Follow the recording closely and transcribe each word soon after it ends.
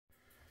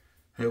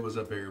Hey, what's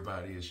up,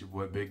 everybody? It's your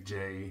boy Big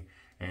J,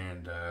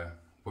 and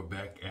we're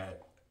back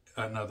at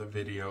another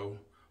video,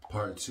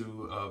 part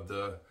 2 of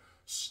the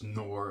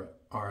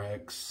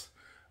SnoreRX.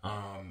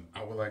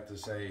 I would like to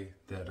say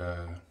that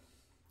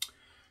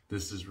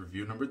this is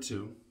review number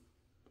 2.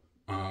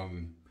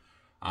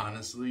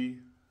 Honestly,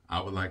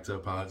 I would like to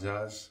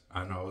apologize.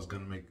 I know I was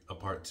going to make a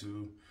part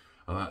 2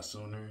 a lot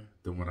sooner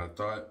than what I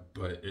thought,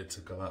 but it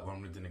took a lot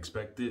longer than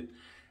expected,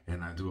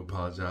 and I do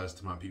apologize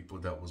to my people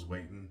that was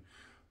waiting.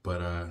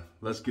 But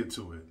let's get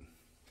to it.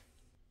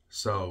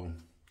 So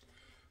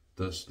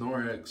the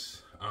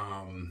SnoreRX,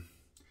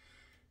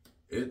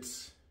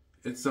 it's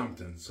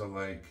something. So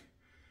like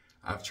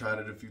I've tried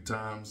it a few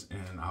times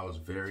and I was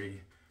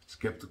very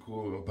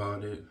skeptical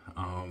about it.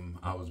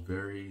 I was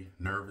very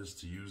nervous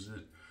to use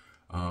it.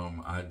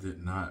 I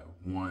did not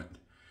want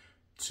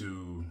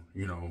to,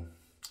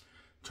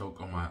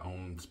 choke on my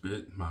own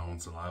spit, my own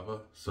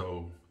saliva.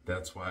 So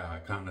that's why I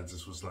kind of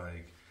just was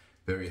like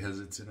very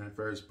hesitant at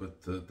first,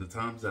 but the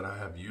times that I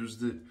have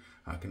used it,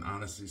 I can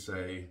honestly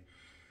say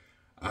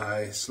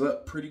I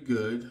slept pretty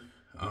good.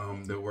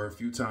 There were a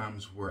few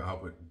times where I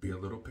would be a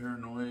little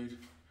paranoid,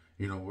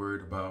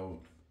 worried about,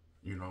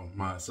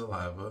 my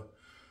saliva,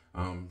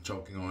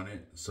 choking on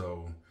it.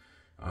 So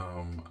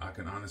I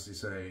can honestly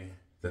say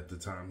that the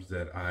times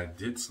that I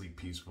did sleep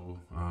peaceful,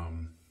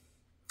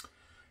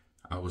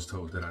 I was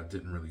told that I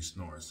didn't really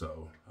snore.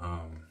 So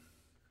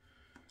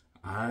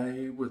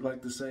I would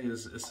like to say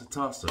it's a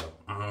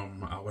toss-up.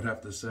 I would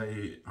have to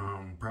say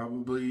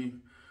probably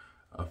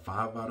a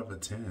 5 out of a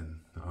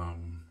 10.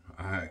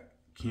 I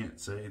can't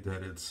say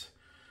that it's,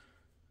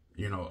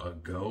 a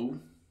go,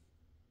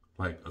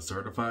 like a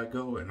certified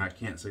go, and I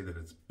can't say that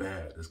it's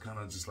bad. It's kind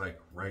of just like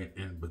right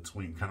in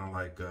between, kind of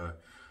like a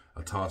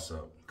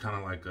toss-up, kind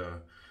of like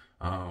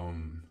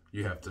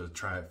you have to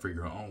try it for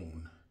your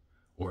own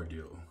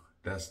ordeal.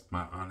 That's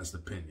my honest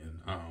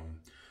opinion.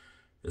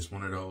 It's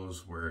one of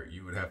those where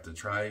you would have to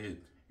try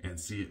it and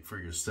see it for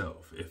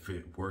yourself. If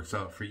it works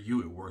out for you,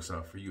 it works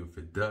out for you. If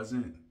it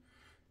doesn't,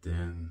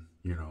 then,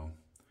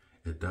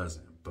 it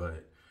doesn't.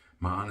 But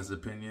my honest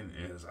opinion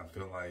is I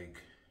feel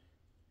like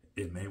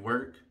it may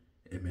work,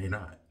 it may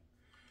not.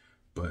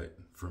 But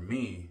for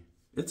me,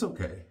 it's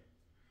okay.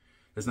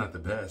 It's not the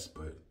best,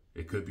 but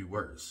it could be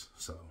worse.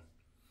 So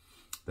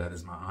that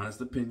is my honest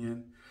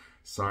opinion.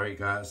 Sorry,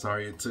 guys.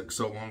 Sorry it took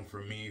so long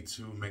for me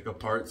to make a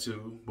part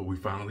 2, but we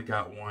finally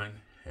got one.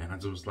 And I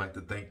just like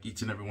to thank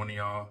each and every one of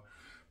y'all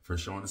for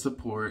showing the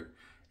support.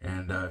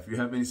 And if you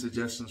have any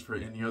suggestions for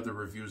any other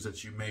reviews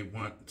that you may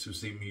want to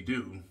see me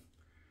do,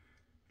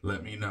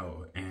 let me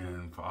know.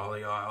 And for all of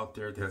y'all out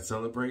there that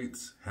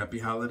celebrates, happy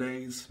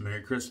holidays,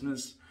 Merry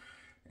Christmas,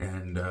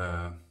 and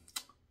to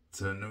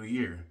a new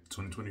year,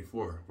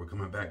 2024. We're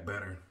coming back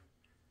better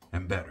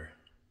and better.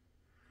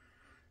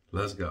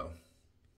 Let's go.